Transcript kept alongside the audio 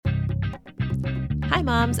Hi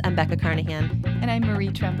moms, I'm Becca Carnahan. And I'm Marie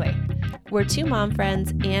Tremblay. We're two mom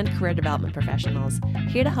friends and career development professionals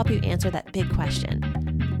here to help you answer that big question.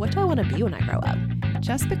 What do I want to be when I grow up?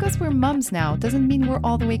 Just because we're moms now doesn't mean we're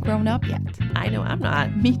all the way grown up yet. I know I'm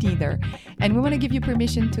not. Me neither. And we want to give you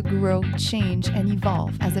permission to grow, change, and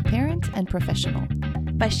evolve as a parent and professional.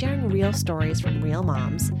 By sharing real stories from real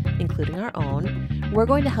moms, including our own, we're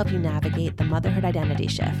going to help you navigate the motherhood identity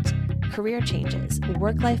shift, career changes,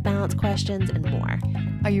 work-life balance questions, and more.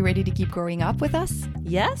 Are you ready to keep growing up with us?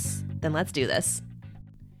 Yes? Then let's do this.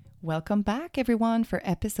 Welcome back, everyone, for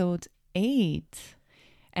episode 8.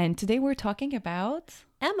 And today we're talking about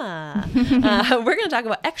Emma. We're going to talk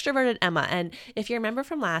about extroverted Emma. And if you remember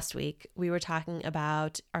from last week, we were talking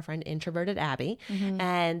about our friend introverted Abby.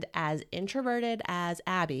 And as introverted as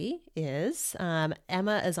Abby is,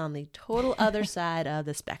 Emma is on the total other side of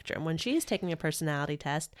the spectrum. When she's taking a personality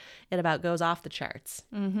test, it about goes off the charts.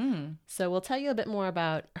 So we'll tell you a bit more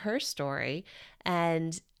about her story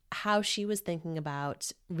and how she was thinking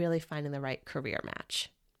about really finding the right career match.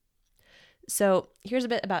 So here's a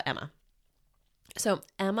bit about Emma. So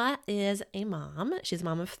Emma is a mom. She's a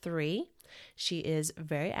mom of 3. She is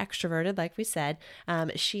very extroverted, like we said.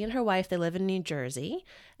 She and her wife, they live in New Jersey,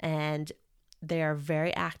 and they are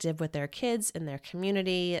very active with their kids in their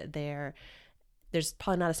community. There's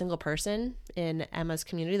probably not a single person in Emma's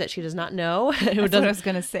community that she does not know. That's what I was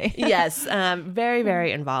going to say. Yes, very,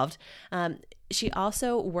 very involved. She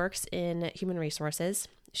also works in human resources.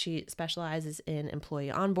 She specializes in employee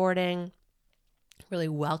onboarding, really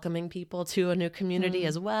welcoming people to a new community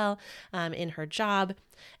as well in her job.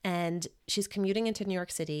 And she's commuting into New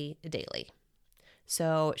York City daily.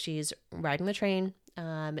 So she's riding the train.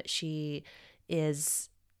 She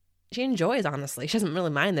enjoys, honestly. She doesn't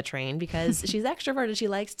really mind the train because she's extroverted. She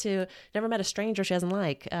likes to, never met a stranger she doesn't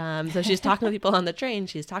like. So she's talking to people on the train.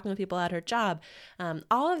 She's talking to people at her job.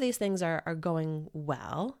 All of these things are going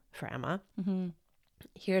well for Emma.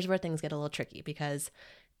 Here's where things get a little tricky because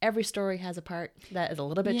every story has a part that is a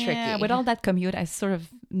little bit tricky. Yeah, with all that commute, I sort of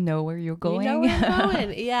know where you're going. You know where I'm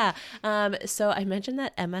going, yeah. So I mentioned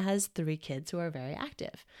that Emma has 3 kids who are very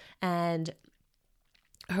active. And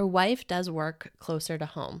her wife does work closer to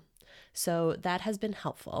home. So that has been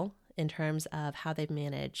helpful in terms of how they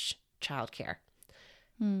manage childcare.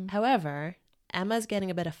 However, Emma's getting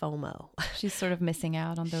a bit of FOMO. She's sort of missing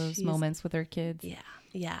out on those moments with her kids.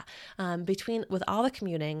 Yeah. With all the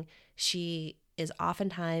commuting, she is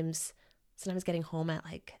sometimes getting home at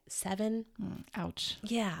like 7. Ouch.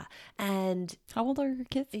 Yeah. And how old are her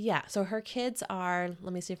kids? Yeah. So her kids are,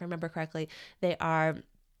 let me see if I remember correctly, they are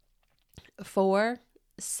 4,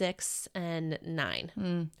 6, and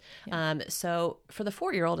 9. So for the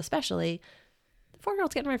 4-year-old especially, the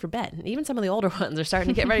 4-year-old's getting ready for bed. And even some of the older ones are starting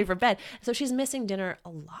to get ready for bed. So she's missing dinner a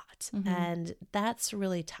lot. And that's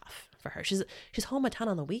really tough for her. She's home a ton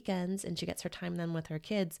on the weekends and she gets her time then with her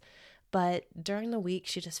kids. But during the week,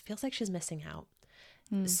 she just feels like she's missing out.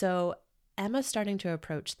 So Emma's starting to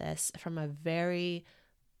approach this from a very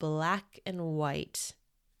black and white.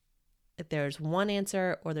 If there's one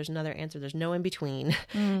answer or there's another answer, there's no in between.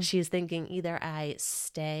 She's thinking either I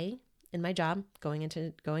stay in my job, going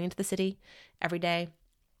into the city every day,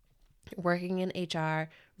 working in HR,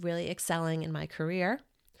 really excelling in my career,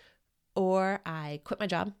 or I quit my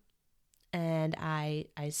job and I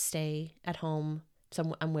stay at home.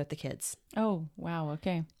 So I'm with the kids. Oh, wow.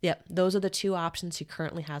 Okay. Yep. Those are the 2 options she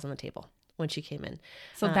currently has on the table when she came in.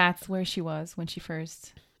 So that's where she was when she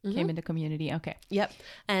first came into community. Okay. Yep.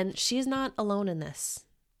 And she's not alone in this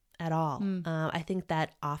at all. I think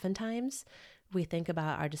that oftentimes we think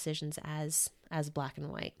about our decisions as black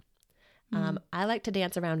and white. I like to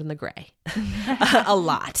dance around in the gray a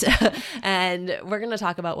lot. And we're going to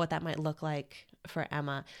talk about what that might look like for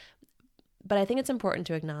Emma. But I think it's important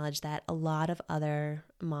to acknowledge that a lot of other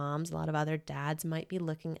moms, a lot of other dads might be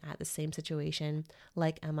looking at the same situation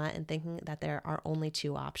like Emma and thinking that there are only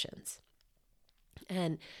 2 options.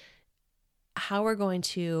 And how we're going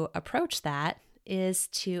to approach that is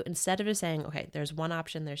to, instead of just saying, okay, there's one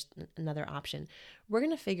option, there's another option, we're going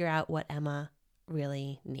to figure out what Emma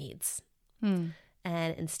really needs.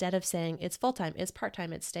 And instead of saying it's full-time, it's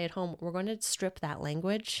part-time, it's stay-at-home, we're going to strip that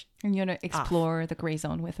language. And you're going to explore the gray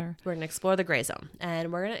zone with her. We're going to explore the gray zone.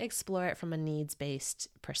 And we're going to explore it from a needs-based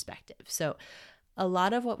perspective. So a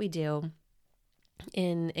lot of what we do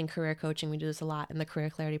in career coaching, we do this a lot in the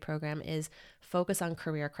Career Clarity program, is focus on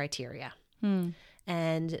career criteria.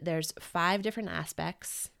 And there's 5 different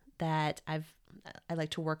aspects that I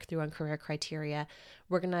like to work through on career criteria.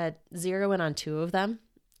 We're going to zero in on 2 of them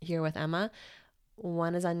here with Emma.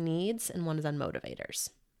 One is on needs and one is on motivators.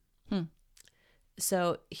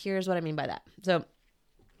 So here's what I mean by that. So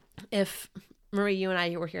if Marie, you and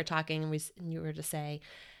I were here talking and you were to say,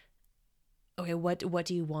 okay, what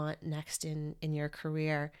do you want next in your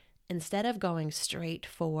career? Instead of going straight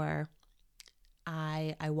for,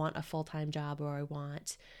 I want a full-time job, or I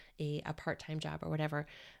want a part-time job or whatever,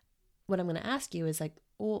 what I'm going to ask you is like,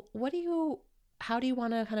 well, how do you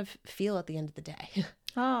want to kind of feel at the end of the day?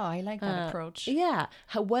 Oh, I like that approach. Yeah.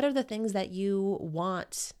 What are the things that you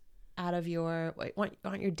want out of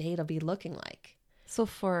want your day to be looking like? So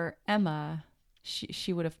for Emma,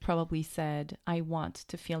 she would have probably said, I want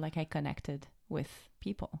to feel like I connected with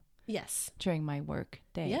people. Yes. During my work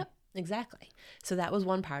day. Yep, exactly. So that was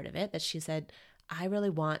one part of it, that she said, I really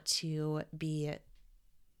want to be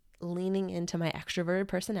leaning into my extroverted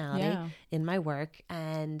personality in my work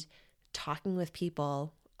and talking with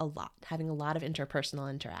people a lot, having a lot of interpersonal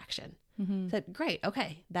interaction. So great.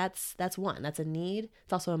 Okay. That's one. That's a need.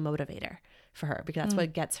 It's also a motivator for her, because that's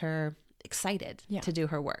what gets her excited to do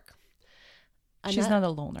her work. She's not a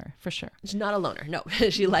loner, for sure. She's not a loner. No,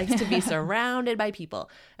 she likes to be surrounded by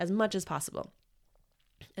people as much as possible.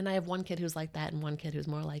 And I have one kid who's like that and one kid who's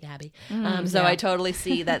more like Abby. So I totally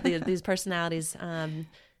see that these personalities,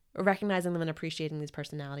 recognizing them and appreciating these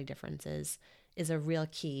personality differences is a real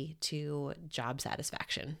key to job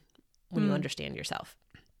satisfaction when you understand yourself.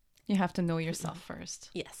 You have to know yourself first.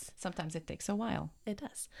 Yes. Sometimes it takes a while. It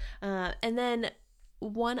does. And then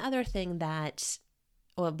one other thing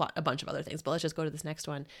a bunch of other things, but let's just go to this next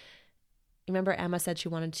one. Remember Emma said she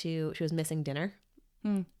was missing dinner,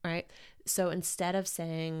 right? So instead of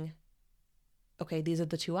saying, okay, these are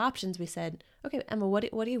the two options, we said, okay, Emma, what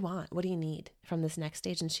do you want? What do you need from this next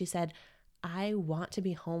stage? And she said, I want to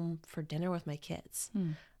be home for dinner with my kids.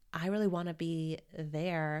 I really want to be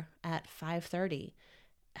there at 5:30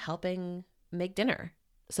 helping make dinner,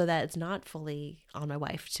 so that it's not fully on my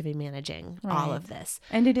wife to be managing all of this.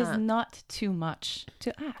 And it is not too much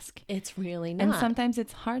to ask. It's really not. And sometimes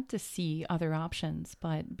it's hard to see other options,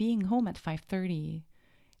 but being home at 5:30,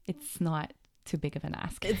 it's not too big of an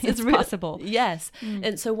ask. It's possible. Yes.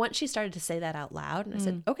 And so once she started to say that out loud, and I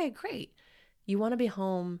said, okay, great. You want to be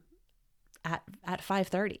home at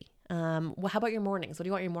 5:30. Well, how about your mornings? What do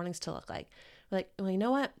you want your mornings to look like? We're like, well, you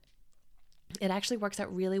know what? It actually works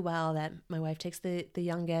out really well that my wife takes the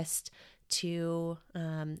youngest to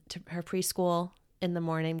her preschool in the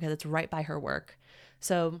morning, because it's right by her work.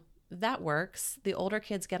 So that works. The older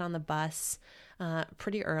kids get on the bus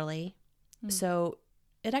pretty early. So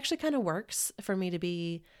it actually kind of works for me to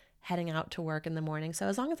be heading out to work in the morning. So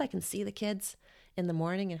as long as I can see the kids in the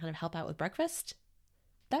morning and kind of help out with breakfast,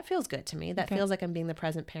 that feels good to me. That feels like I'm being the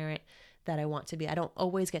present parent that I want to be. I don't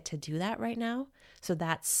always get to do that right now. So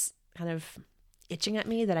that's kind of itching at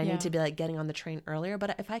me, that I need to be like getting on the train earlier.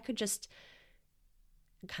 But if I could just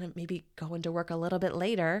kind of maybe go into work a little bit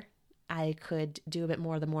later, I could do a bit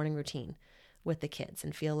more of the morning routine with the kids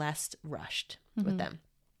and feel less rushed with them.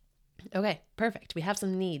 Okay, perfect. We have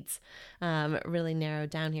some needs really narrowed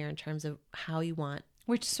down here in terms of how you want.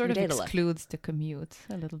 Which sort of excludes the commute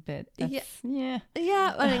a little bit. Yeah.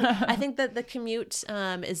 I mean, I think that the commute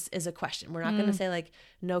is a question. We're not going to say like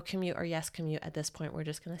no commute or yes commute at this point. We're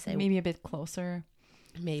just going to say maybe a bit closer.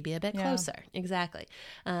 Maybe a bit closer. Exactly.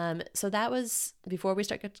 So that was before we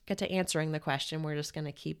get to answering the question. We're just going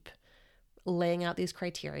to keep laying out these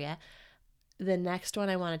criteria. The next one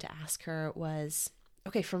I wanted to ask her was,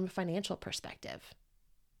 okay, from a financial perspective,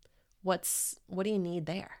 what do you need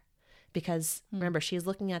there? Because remember, she's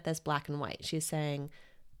looking at this black and white. She's saying,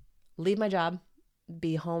 leave my job,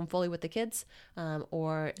 be home fully with the kids,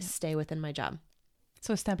 or stay within my job.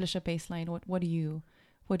 So establish a baseline. What do you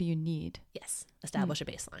need? Yes, establish a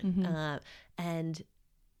baseline. And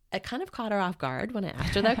it kind of caught her off guard when I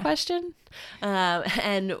asked her that question.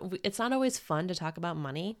 And it's not always fun to talk about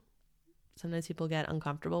money. Sometimes people get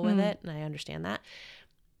uncomfortable with it, and I understand that.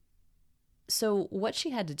 So what she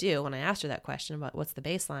had to do when I asked her that question about what's the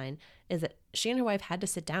baseline is that she and her wife had to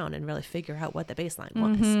sit down and really figure out what the baseline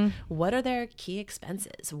was. What are their key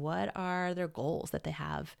expenses? What are their goals that they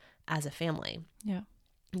have as a family? Yeah.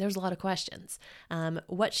 There's a lot of questions.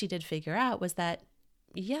 What she did figure out was that,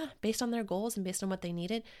 based on their goals and based on what they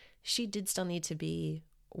needed, she did still need to be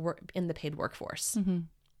in the paid workforce.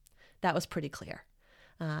 That was pretty clear.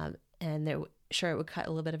 And it would cut a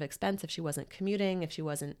little bit of expense if she wasn't commuting, if she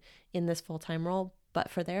wasn't in this full-time role. But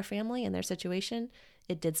for their family and their situation,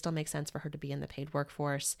 it did still make sense for her to be in the paid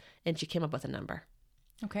workforce. And she came up with a number.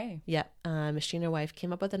 Okay. Yeah. She and her wife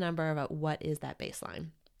came up with a number about what is that baseline.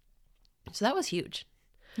 So that was huge.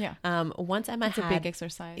 Yeah. Once Emma had a big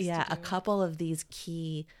exercise. Yeah. A couple of these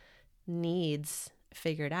key needs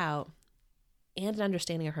figured out and an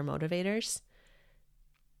understanding of her motivators,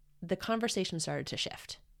 the conversation started to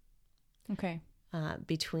shift. Okay.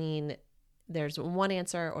 Between there's one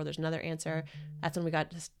answer or there's another answer. That's when we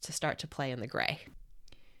got to start to play in the gray.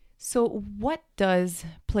 So what does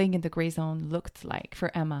playing in the gray zone look like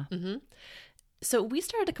for Emma? Mm-hmm. So we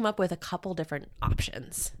started to come up with a couple different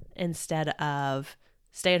options instead of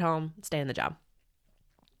stay at home, stay in the job.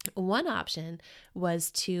 One option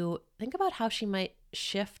was to think about how she might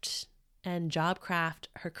shift and job craft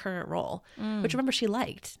her current role, which remember she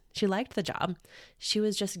liked. She liked the job. She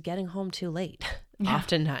was just getting home too late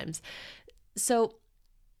oftentimes. So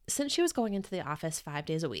since she was going into the office 5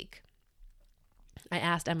 days a week, I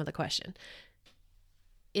asked Emma the question,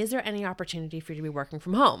 is there any opportunity for you to be working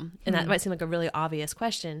from home? And that might seem like a really obvious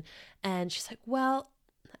question. And she's like, well,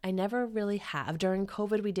 I never really have. During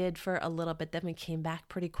COVID, we did for a little bit. Then we came back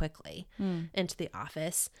pretty quickly into the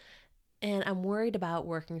office. And I'm worried about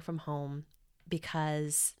working from home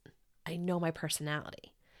because I know my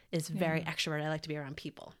personality is very extroverted. I like to be around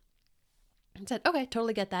people. I said, okay,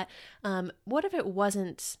 totally get that. What if it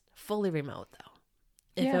wasn't fully remote,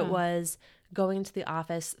 though? If it was going into the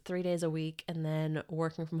office 3 days a week and then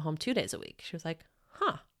working from home 2 days a week? She was like,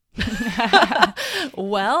 huh.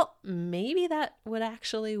 Well, maybe that would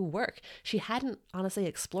actually work. She hadn't honestly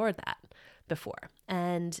explored that before.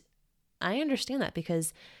 And I understand that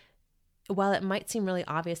because while it might seem really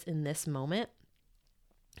obvious in this moment,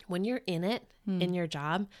 when you're in it, in your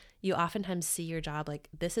job, you oftentimes see your job like,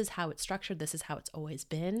 this is how it's structured. This is how it's always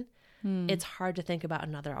been. It's hard to think about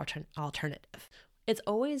another alternative. It's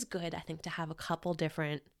always good, I think, to have a couple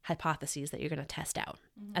different hypotheses that you're going to test out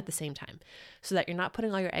at the same time so that you're not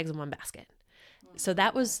putting all your eggs in one basket. So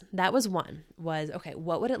that was one, okay,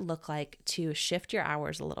 what would it look like to shift your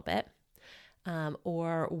hours a little bit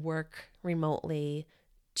or work remotely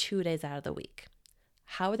 2 days out of the week?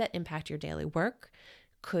 How would that impact your daily work?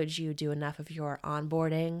 Could you do enough of your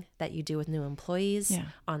onboarding that you do with new employees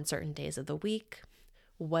on certain days of the week?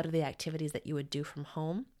 What are the activities that you would do from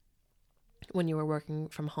home? When you were working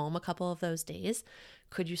from home a couple of those days,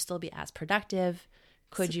 could you still be as productive?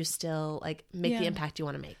 Could you still make the impact you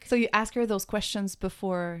want to make? So you ask her those questions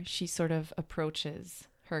before she sort of approaches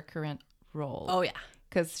her current role. Oh, yeah.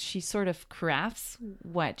 Because she sort of crafts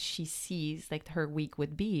what she sees like her week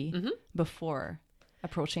would be before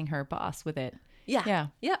approaching her boss with it. Yeah,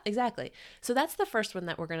 exactly. So that's the first one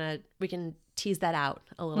that we can tease that out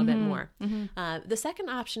a little bit more. The second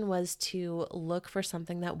option was to look for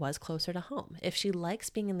something that was closer to home. If she likes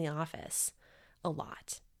being in the office a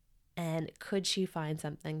lot, and could she find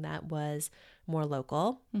something that was more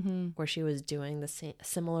local, where she was doing the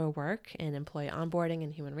similar work in employee onboarding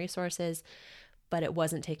and human resources, but it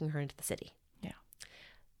wasn't taking her into the city? Yeah.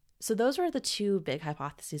 So those were the two big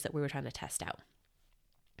hypotheses that we were trying to test out.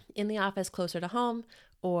 In the office closer to home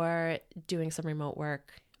or doing some remote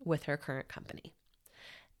work with her current company.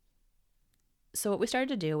 So what we started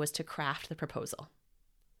to do was to craft the proposal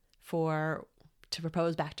to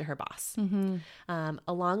propose back to her boss.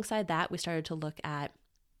 Alongside that, we started to look at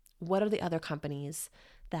what are the other companies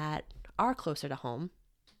that are closer to home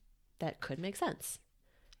that could make sense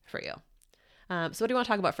for you. So what do you want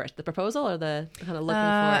to talk about first? The proposal or the kind of looking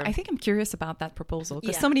for? I think I'm curious about that proposal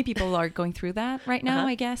because so many people are going through that right now,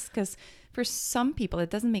 I guess, because for some people, it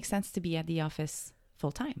doesn't make sense to be at the office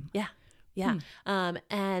full time. Yeah.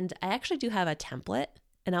 And I actually do have a template,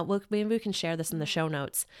 and maybe we can share this in the show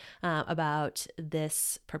notes about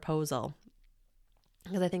this proposal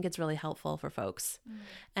because I think it's really helpful for folks.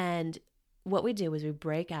 And what we do is we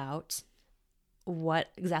break out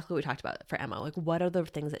exactly what we talked about for Emma. Like, what are the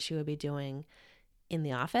things that she would be doing in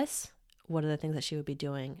the office? What are the things that she would be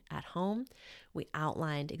doing at home? We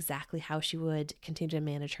outlined exactly how she would continue to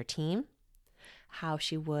manage her team, how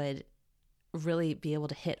she would really be able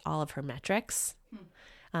to hit all of her metrics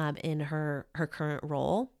in her current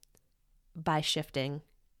role by shifting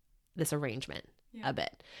this arrangement a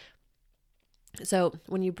bit. So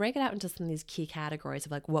when you break it out into some of these key categories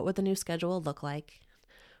of what would the new schedule look like?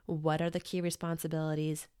 What are the key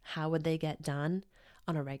responsibilities? How would they get done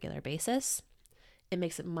on a regular basis? It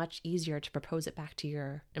makes it much easier to propose it back to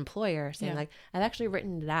your employer saying I've actually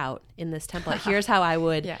written it out in this template. Here's how I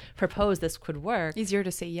would propose this could work. Easier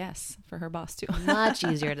to say yes for her boss too. Much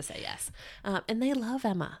easier to say yes. And they love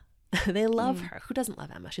Emma. They love her. Who doesn't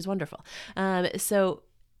love Emma? She's wonderful. So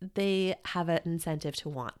they have an incentive to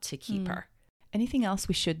want to keep her. Anything else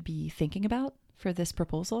we should be thinking about for this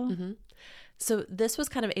proposal? So this was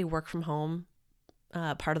kind of a work from home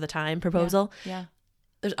part of the time proposal. Yeah.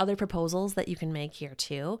 There's other proposals that you can make here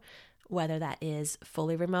too, whether that is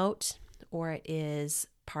fully remote or it is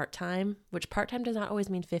part-time, which part-time does not always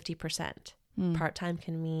mean 50%. Part-time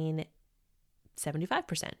can mean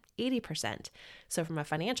 75%, 80%. So from a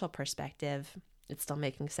financial perspective, it's still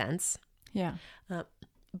making sense. Yeah.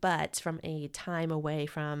 But from a time away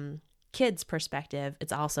from kids' perspective,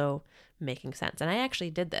 it's also making sense. And I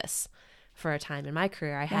actually did this for a time in my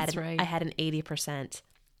career. I had an 80%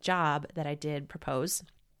 job that I did propose.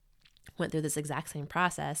 Went through this exact same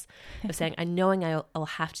process of saying, knowing I'll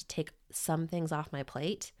have to take some things off my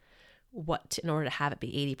plate, in order to have it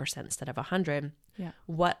be 80% instead of 100. Yeah.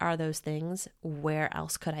 What are those things? Where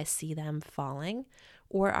else could I see them falling?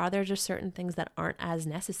 Or are there just certain things that aren't as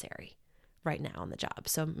necessary right now on the job?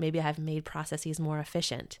 So maybe I've made processes more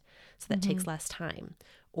efficient, so that takes less time.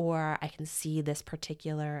 Or I can see this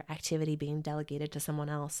particular activity being delegated to someone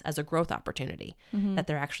else as a growth opportunity that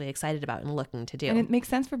they're actually excited about and looking to do. And it makes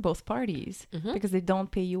sense for both parties because they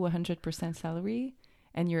don't pay you 100% salary,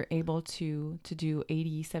 and you're able to do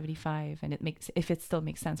 80, 75, and if it still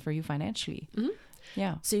makes sense for you financially.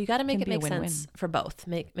 Yeah. So you got to make it make sense for both.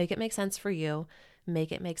 Make it make sense for you.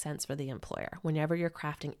 Make it make sense for the employer. Whenever you're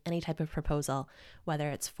crafting any type of proposal, whether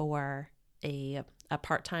it's for a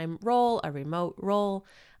part-time role, a remote role,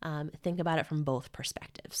 think about it from both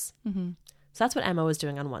perspectives. So that's what Emma was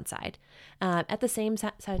doing on one side. At the same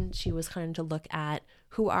time, she was kind of to look at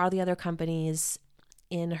who are the other companies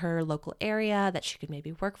in her local area that she could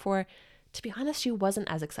maybe work for. To be honest, she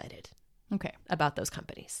wasn't as excited about those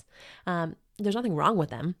companies. There's nothing wrong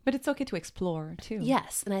with them. But it's okay to explore too.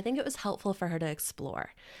 Yes. And I think it was helpful for her to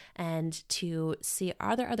explore and to see,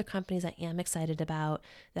 are there other companies I am excited about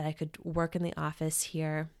that I could work in the office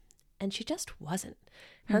here? And she just wasn't.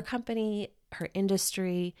 Her company, her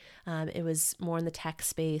industry, it was more in the tech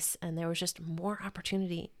space, and there was just more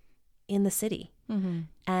opportunity in the city.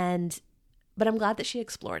 But I'm glad that she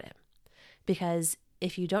explored it, because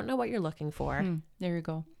if you don't know what you're looking for, there you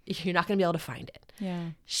go. You're not going to be able to find it. Yeah.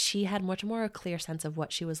 She had much more a clear sense of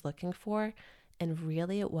what she was looking for. And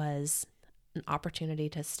really it was an opportunity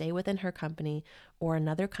to stay within her company or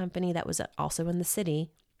another company that was also in the city,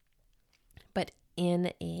 but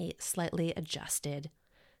in a slightly adjusted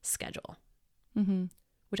schedule,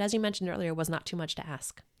 which, as you mentioned earlier, was not too much to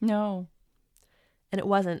ask. No. And it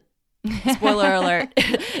wasn't. Spoiler alert.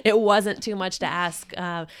 It wasn't too much to ask.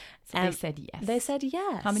 So they said yes. They said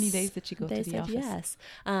yes. How many days did she go to the office? They said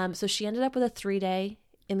yes. So she ended up with a 3-day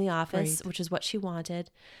in the office, which is what she wanted.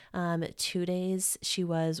 2 days she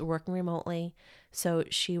was working remotely. So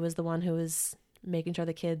she was the one who was making sure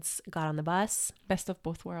the kids got on the bus. Best of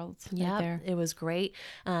both worlds. Yeah, right there. It was great.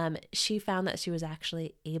 She found that she was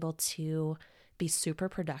actually able to be super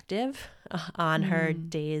productive on her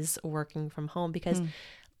days working from home, because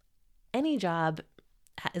any job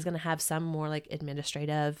is going to have some more like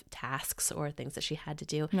administrative tasks or things that she had to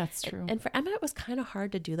do. That's true. And for Emma, it was kind of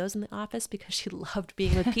hard to do those in the office because she loved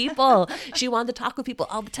being with people. She wanted to talk with people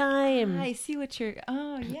all the time. I see what you're...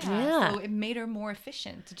 Oh, yeah. So it made her more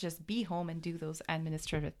efficient to just be home and do those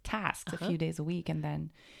administrative tasks a few days a week. And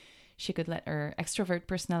then she could let her extrovert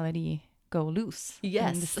personality go loose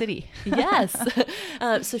in the city. Yes.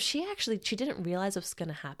 So she didn't realize what was going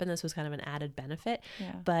to happen. This was kind of an added benefit.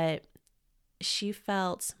 Yeah. But she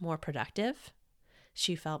felt more productive.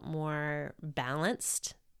 She felt more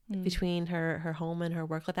balanced between her home and her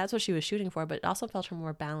work life. That's what she was shooting for, but it also felt her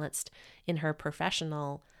more balanced in her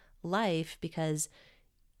professional life because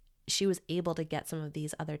she was able to get some of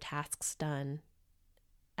these other tasks done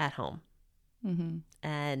at home.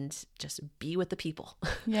 And just be with the people.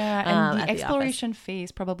 Yeah, and the exploration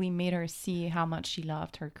phase probably made her see how much she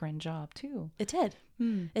loved her current job too. It did.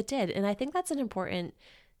 It did. And I think that's an important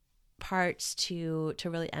part to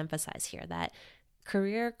really emphasize here, that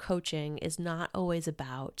career coaching is not always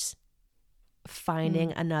about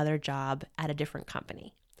finding another job at a different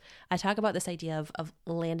company. I talk about this idea of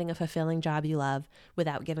landing a fulfilling job you love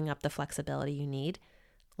without giving up the flexibility you need.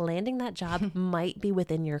 Landing that job might be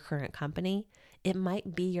within your current company. It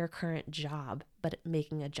might be your current job, but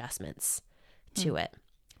making adjustments to it.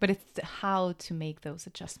 But it's how to make those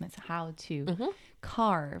adjustments, how to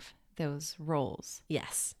carve those roles.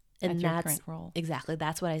 Yes. And that's current role. Exactly.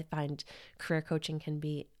 That's what I find career coaching can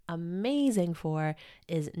be amazing for,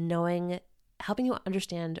 is helping you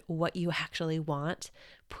understand what you actually want,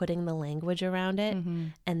 putting the language around it,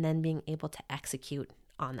 and then being able to execute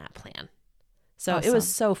on that plan. So It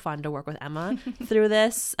was so fun to work with Emma through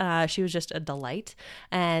this. She was just a delight.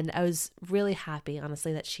 And I was really happy,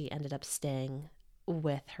 honestly, that she ended up staying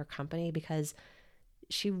with her company because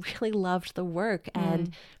she really loved the work.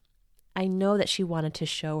 And I know that she wanted to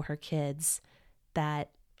show her kids that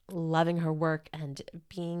loving her work and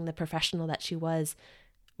being the professional that she was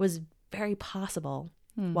very possible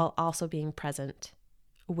while also being present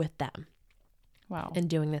with them. Wow. and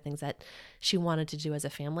doing the things that she wanted to do as a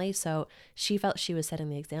family. So she felt she was setting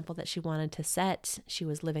the example that she wanted to set. She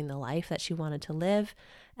was living the life that she wanted to live.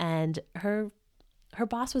 And her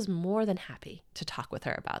boss was more than happy to talk with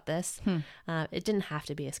her about this. It didn't have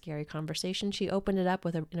to be a scary conversation. She opened it up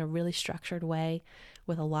in a really structured way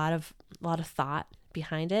with a lot of thought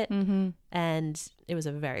behind it. And it was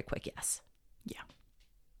a very quick yes. Yeah.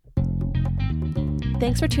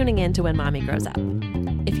 Thanks for tuning in to When Mommy Grows Up.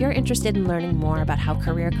 If you're interested in learning more about how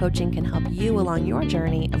career coaching can help you along your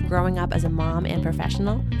journey of growing up as a mom and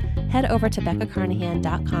professional, head over to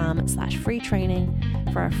beccacarnahan.com/free training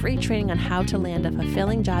for a free training on how to land a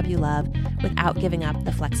fulfilling job you love without giving up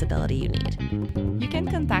the flexibility you need. You can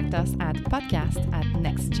contact us at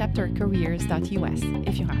podcast@nextchaptercareers.us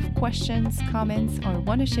if you have questions, comments, or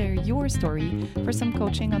want to share your story for some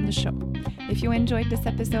coaching on the show. If you enjoyed this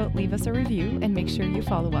episode, leave us a review and make sure you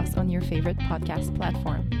follow us on your favorite podcast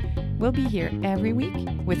platform. We'll be here every week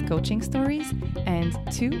with coaching stories and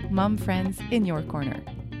 2 mom friends in your corner.